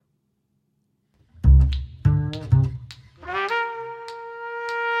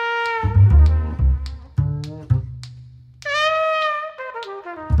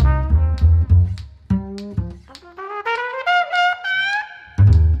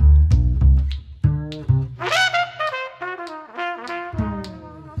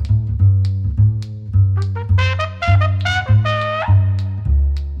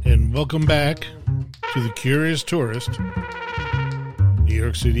Welcome back to the Curious Tourist, New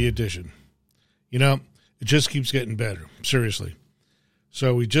York City edition. You know, it just keeps getting better, seriously.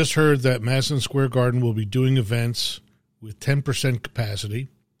 So we just heard that Madison Square Garden will be doing events with 10% capacity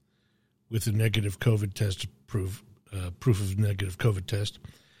with a negative COVID test proof of negative COVID test.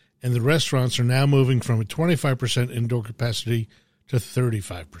 And the restaurants are now moving from a 25% indoor capacity to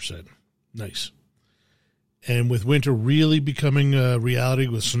 35%. Nice. And with winter really becoming a reality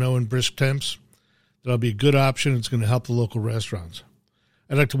with snow and brisk temps, that'll be a good option. It's going to help the local restaurants.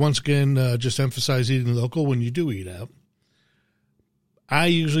 I'd like to once again just emphasize eating local when you do eat out. I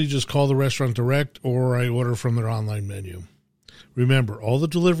usually just call the restaurant direct or I order from their online menu. Remember, all the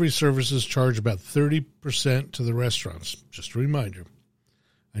delivery services charge about 30% to the restaurants. Just a reminder.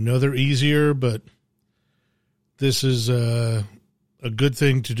 I know they're easier, but this is a good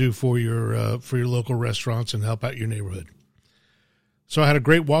thing to do for your local restaurants and help out your neighborhood. So I had a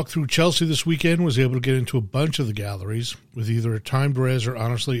great walk through Chelsea this weekend, was able to get into a bunch of the galleries with either a timed res or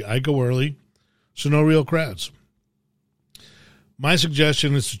honestly, I go early, so no real crowds. My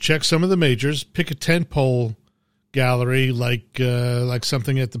suggestion is to check some of the majors, pick a tentpole gallery like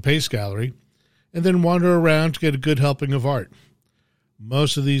something at the Pace Gallery, and then wander around to get a good helping of art.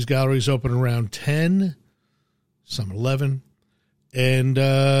 Most of these galleries open around 10, some 11, and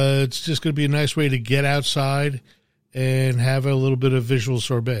it's just going to be a nice way to get outside and have a little bit of visual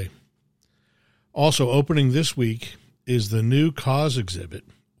sorbet. Also opening this week is the new Kaws exhibit,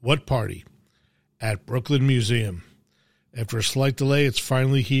 What Party?, at Brooklyn Museum. After a slight delay, it's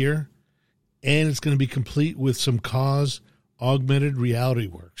finally here, and it's going to be complete with some Kaws augmented reality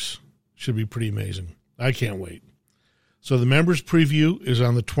works. Should be pretty amazing. I can't wait. So the members preview is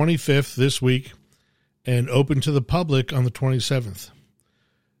on the 25th this week and open to the public on the 27th.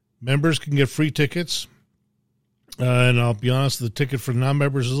 Members can get free tickets. And I'll be honest, the ticket for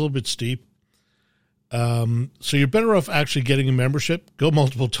non-members is a little bit steep. So you're better off actually getting a membership. Go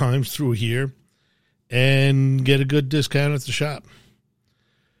multiple times through a year and get a good discount at the shop.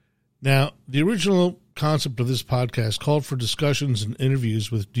 Now, the original concept of this podcast called for discussions and interviews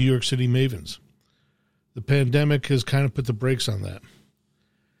with New York City mavens. The pandemic has kind of put the brakes on that.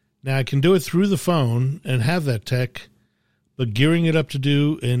 Now, I can do it through the phone and have that tech, but gearing it up to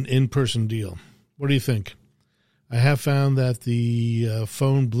do an in-person deal. What do you think? I have found that the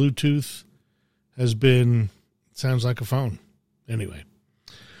phone Bluetooth has been, sounds like a phone. Anyway,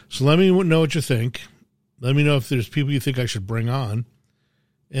 so let me know what you think. Let me know if there's people you think I should bring on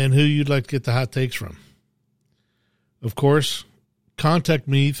and who you'd like to get the hot takes from. Of course, contact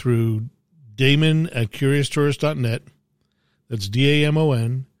me through Damon at CuriousTourist.net. That's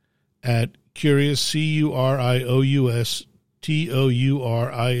DAMON at Curious,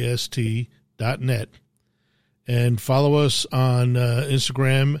 CuriousTourist.net. And follow us on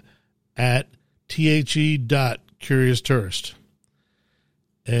Instagram at the.CuriousTourist.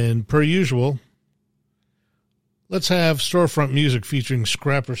 And per usual, let's have storefront music featuring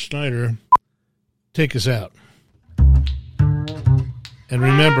Scrapper Snyder take us out. And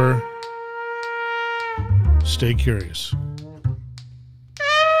remember, stay curious.